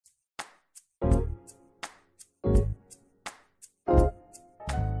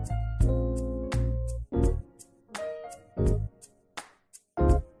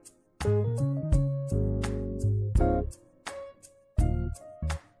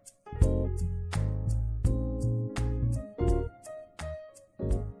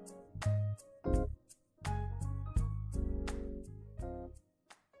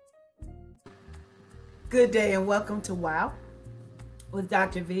Good day and welcome to Wow with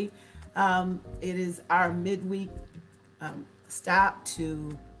Dr. V. It is our midweek stop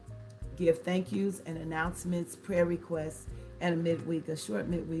to give thank yous and announcements, prayer requests, and a short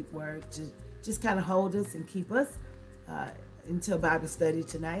midweek word to just kind of hold us and keep us until Bible study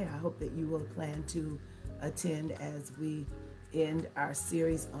tonight. I hope that you will plan to attend as we end our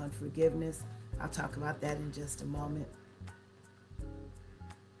series on forgiveness. I'll talk about that in just a moment.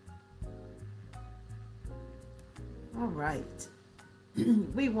 All right.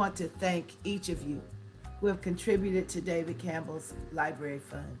 We want to thank each of you who have contributed to David Campbell's Library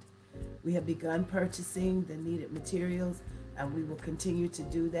Fund. We have begun purchasing the needed materials, and we will continue to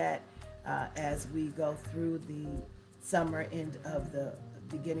do that as we go through the summer and of the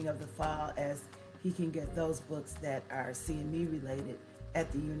beginning of the fall, as he can get those books that are CME related at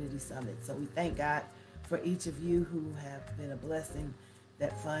the Unity Summit. So we thank God for each of you who have been a blessing.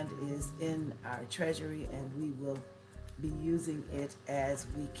 That fund is in our treasury, and we will be using it as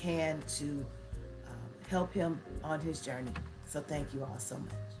we can to help him on his journey. So thank you all so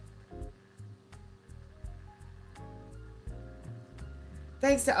much.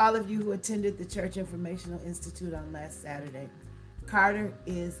 Thanks to all of you who attended the Church Informational Institute on last Saturday. Carter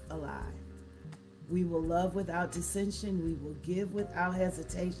is alive. We will love without dissension, we will give without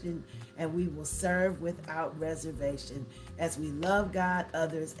hesitation, and we will serve without reservation as we love God,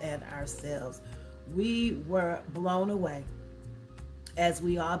 others, and ourselves. We were blown away as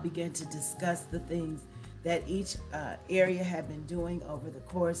we all began to discuss the things that each area had been doing over the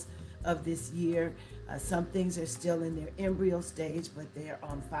course of this year. Some things are still in their embryo stage, but they are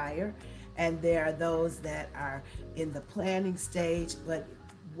on fire. And there are those that are in the planning stage, but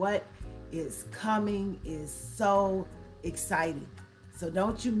what is coming is so exciting. So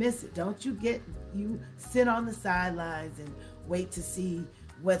don't you miss it. Don't you sit on the sidelines and wait to see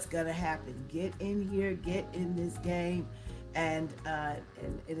what's gonna happen. Get in here, get in this game, and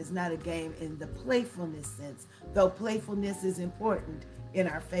it is not a game in the playfulness sense, though playfulness is important in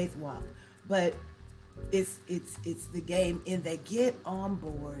our faith walk. But it's the game in that get on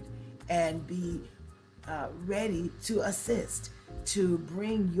board and be ready to assist, to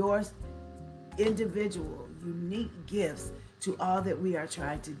bring your individual, unique gifts to all that we are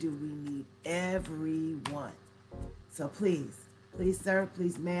trying to do. We need everyone. So please, sir,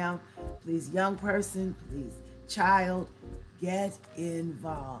 please, ma'am, please, young person, please, child, get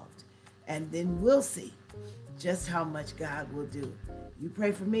involved. And then we'll see just how much God will do. You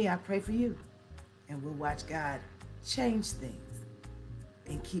pray for me, I pray for you. And we'll watch God change things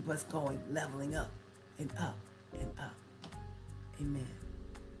and keep us going, leveling up and up and up. Amen.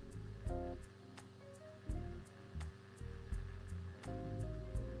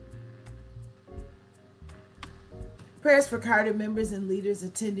 Prayers for Carter members and leaders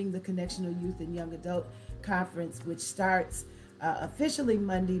attending the Connectional Youth and Young Adult Conference, which starts officially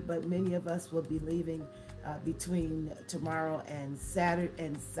Monday, but many of us will be leaving between tomorrow and Saturday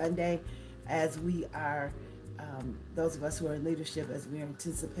and Sunday, as we are, those of us who are in leadership, as we are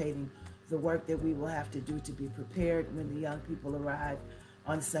anticipating the work that we will have to do to be prepared when the young people arrive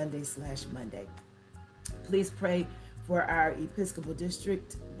on Sunday/Monday. Please pray for our Episcopal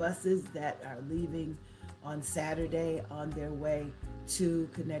District buses that are leaving on Saturday on their way to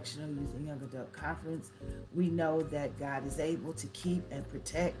Connectional Youth and Young Adult Conference. We know that God is able to keep and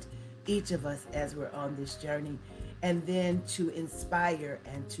protect each of us as we're on this journey, and then to inspire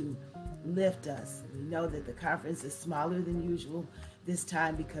and to lift us. We know that the conference is smaller than usual this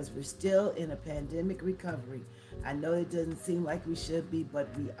time because we're still in a pandemic recovery. I know it doesn't seem like we should be,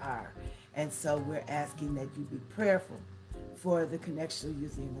 but we are. And so we're asking that you be prayerful for the Connectional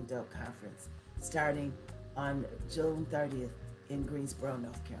Youth and Young Adult Conference starting on June 30th in Greensboro,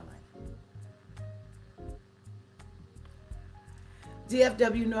 North Carolina.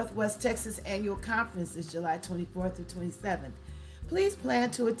 DFW Northwest Texas Annual Conference is July 24th to 27th. Please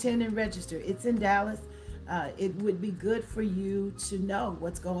plan to attend and register. It's in Dallas. It would be good for you to know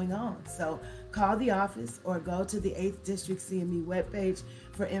what's going on. So call the office or go to the 8th District CME webpage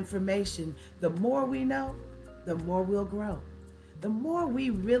for information. The more we know, the more we'll grow. The more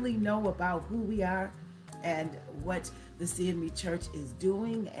we really know about who we are and what the CME Church is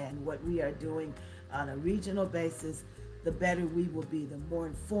doing and what we are doing on a regional basis, the better we will be, the more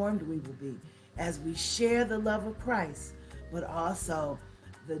informed we will be as we share the love of Christ, but also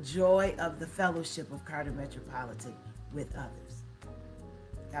the joy of the fellowship of Carter Metropolitan with others.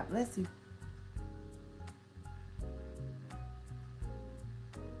 God bless you.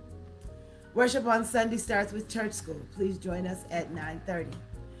 Worship on Sunday starts with church school. Please join us at 9:30.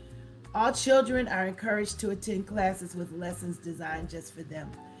 All children are encouraged to attend classes with lessons designed just for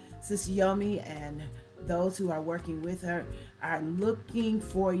them. Sister Yomi and those who are working with her are looking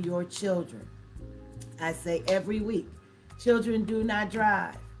for your children. I say every week, children do not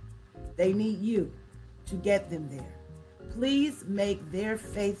drive. They need you to get them there. Please make their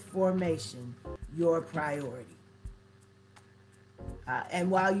faith formation your priority.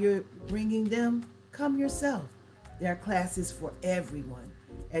 And while you're bringing them, come yourself. There are classes for everyone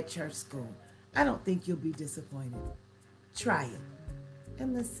at church school. I don't think you'll be disappointed. Try it,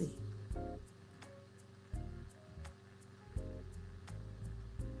 and let's see.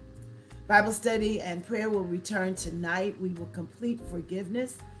 Bible study and prayer will return tonight. We will complete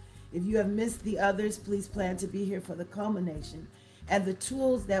forgiveness. If you have missed the others, please plan to be here for the culmination and the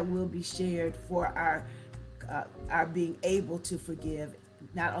tools that will be shared for our being able to forgive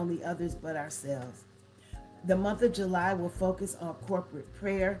not only others but ourselves. The month of July will focus on corporate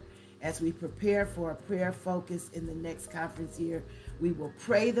prayer. As we prepare for a prayer focus in the next conference year, we will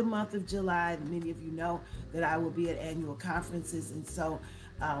pray the month of July. Many of you know that I will be at annual conferences, and so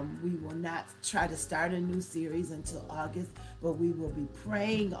we will not try to start a new series until August, but we will be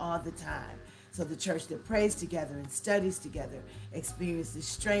praying all the time. So the church that prays together and studies together experiences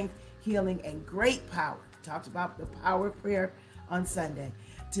strength, healing, and great power. Talked about the power of prayer on Sunday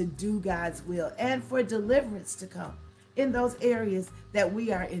to do God's will and for deliverance to come in those areas that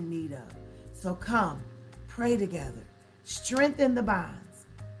we are in need of. So come, pray together, strengthen the bonds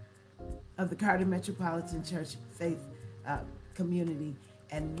of the Carter Metropolitan Church faith community,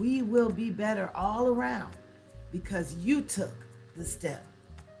 and we will be better all around because you took the step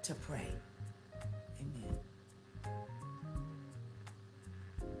to pray. Amen.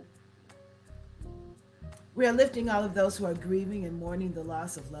 We are lifting all of those who are grieving and mourning the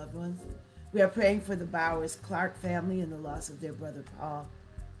loss of loved ones. We are praying for the Bowers Clark family and the loss of their brother Paul.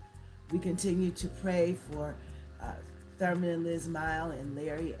 We continue to pray for Thurman and Liz Mile and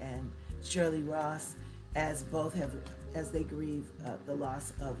Larry and Shirley Ross as they grieve the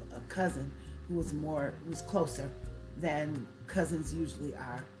loss of a cousin who was closer than cousins usually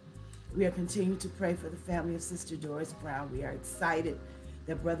are. We are continuing to pray for the family of Sister Doris Brown. We are excited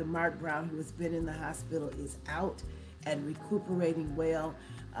that Brother Mark Brown, who has been in the hospital, is out and recuperating well.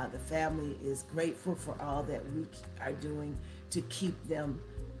 The family is grateful for all that we are doing to keep them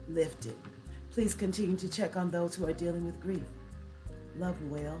lifted. Please continue to check on those who are dealing with grief. Love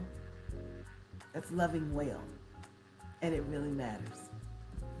well. That's loving well. And it really matters.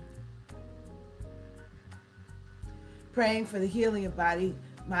 Praying for the healing of body,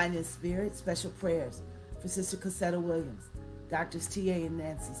 mind, and spirit. Special prayers for Sister Cosetta Williams, Doctors T.A. and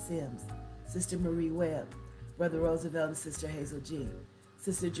Nancy Sims, Sister Marie Webb, Brother Roosevelt and Sister Hazel G.,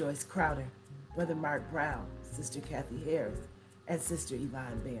 Sister Joyce Crowder, Brother Mark Brown, Sister Kathy Harris, and Sister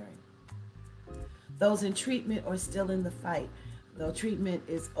Yvonne Barron. Those in treatment or still in the fight. Though treatment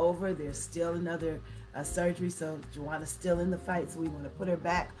is over, there's still another surgery, so Joanna's still in the fight, so we want to put her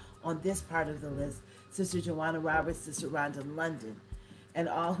back on this part of the list. Sister Joanna Roberts, Sister Rhonda London, and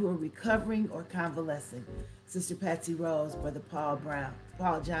all who are recovering or convalescing. Sister Patsy Rose, Brother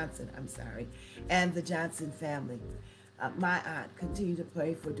Paul Johnson, and the Johnson family. My aunt, continue to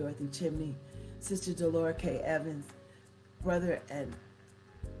pray for Dorothy Chimney, Sister Delora K. Evans, Brother and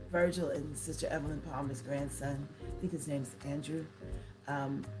Virgil and Sister Evelyn Palmer's grandson. I think his name's Andrew.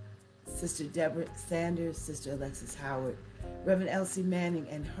 Sister Deborah Sanders, Sister Alexis Howard, Reverend Elsie Manning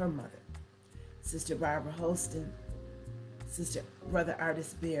and her mother, Sister Barbara Holston, Brother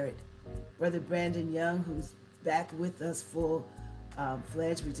Artis Barrett, Brother Brandon Young, who's back with us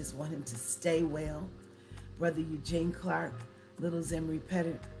full-fledged. We just want him to stay well. Brother Eugene Clark, Little Zimri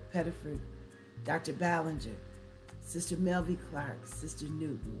Pettiford, Dr. Ballinger, Sister Melvie Clark, Sister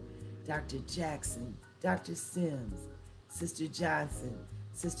Newton, Dr. Jackson, Dr. Sims, Sister Johnson,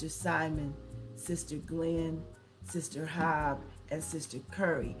 Sister Simon, Sister Glenn, Sister Hobb, and Sister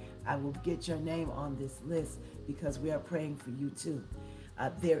Curry. I will get your name on this list because we are praying for you too.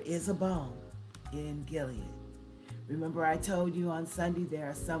 There is a balm in Gilead. Remember I told you on Sunday there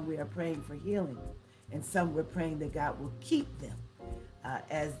are some we are praying for healing and some we're praying that God will keep them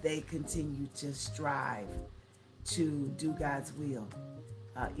as they continue to strive to do God's will.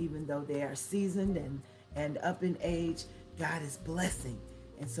 Even though they are seasoned and up in age, God is blessing.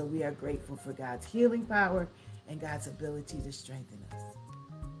 And so we are grateful for God's healing power and God's ability to strengthen us.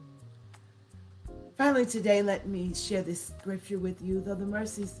 Finally today, let me share this scripture with you.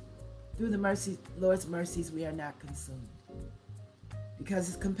 Through the Lord's mercies, we are not consumed. Because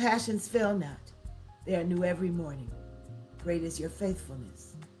his compassions fail not. They are new every morning. Great is your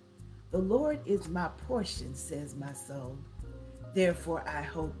faithfulness. The Lord is my portion, says my soul. Therefore I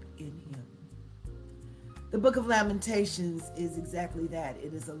hope in him. The book of Lamentations is exactly that.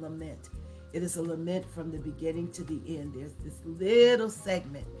 It is a lament. It is a lament from the beginning to the end. There's this little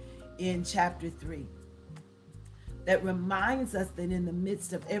segment in chapter 3 that reminds us that in the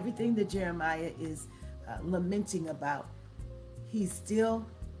midst of everything that Jeremiah is lamenting about, he's still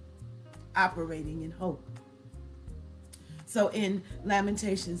operating in hope. So in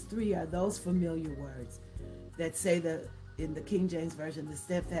Lamentations 3 are those familiar words that say that in the King James Version, the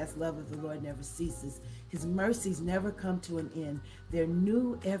steadfast love of the Lord never ceases. His mercies never come to an end. They're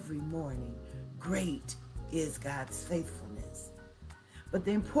new every morning. Great is God's faithfulness. But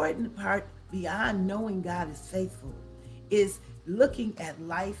the important part beyond knowing God is faithful is looking at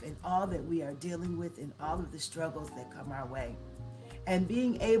life and all that we are dealing with and all of the struggles that come our way, and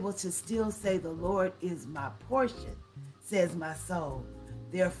being able to still say, the Lord is my portion, says my soul.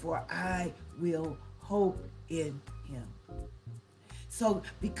 Therefore, I will hope in him. So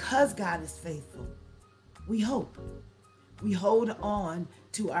because God is faithful, we hope. We hold on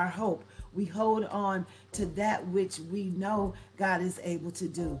to our hope. We hold on to that which we know God is able to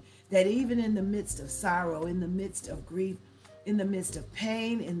do. That even in the midst of sorrow, in the midst of grief, in the midst of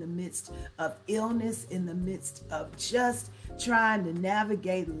pain, in the midst of illness, in the midst of just trying to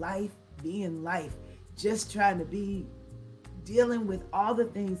navigate life, being life, just trying to be dealing with all the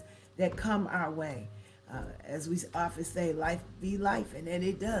things that come our way. As we often say, life be life, and then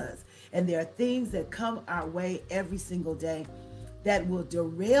it does. And there are things that come our way every single day that will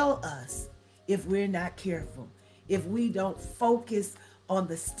derail us if we're not careful, if we don't focus on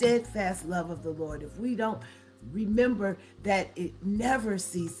the steadfast love of the Lord, if we don't remember that it never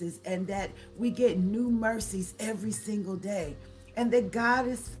ceases and that we get new mercies every single day, and that God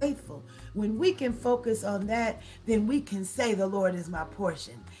is faithful. When we can focus on that, then we can say, the Lord is my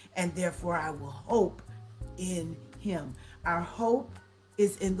portion, and therefore I will hope in him. Our hope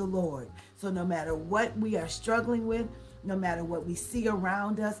is in the Lord. So no matter what we are struggling with, no matter what we see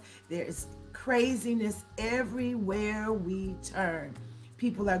around us, there is craziness everywhere we turn.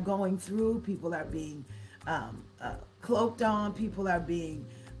 People are going through, people are being cloaked on, people are being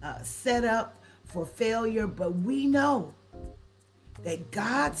set up for failure, but we know that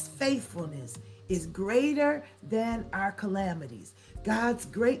God's faithfulness is greater than our calamities. God's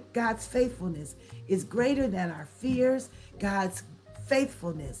faithfulness is greater than our fears. God's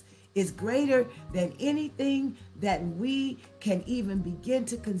faithfulness is greater than anything that we can even begin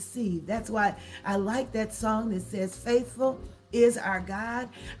to conceive. That's why I like that song that says, faithful is our God.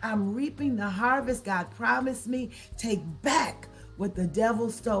 I'm reaping the harvest God promised me. Take back what the devil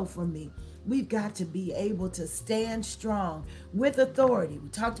stole from me. We've got to be able to stand strong with authority. We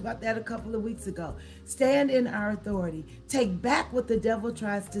talked about that a couple of weeks ago. Stand in our authority. Take back what the devil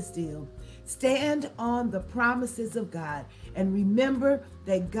tries to steal. Stand on the promises of God. And remember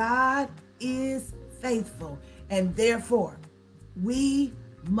that God is faithful. And therefore, we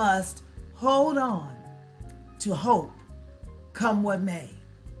must hold on to hope, come what may.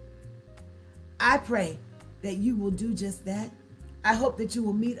 I pray that you will do just that. I hope that you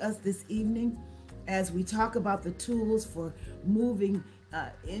will meet us this evening as we talk about the tools for moving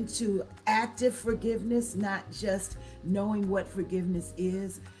into active forgiveness, not just knowing what forgiveness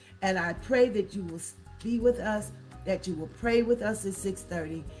is. And I pray that you will be with us, that you will pray with us at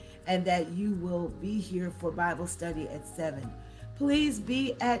 6:30, and that you will be here for Bible study at 7. Please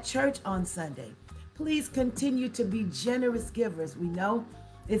be at church on Sunday. Please continue to be generous givers. We know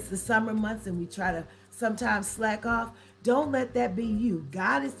it's the summer months and we try to sometimes slack off. Don't let that be you.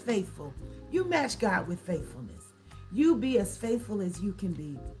 God is faithful. You match God with faithfulness. You be as faithful as you can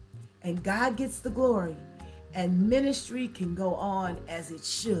be. And God gets the glory. And ministry can go on as it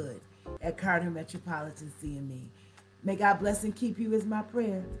should at Carter Metropolitan CME. May God bless and keep you is my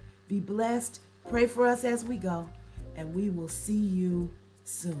prayer. Be blessed. Pray for us as we go. And we will see you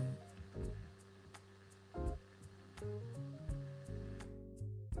soon.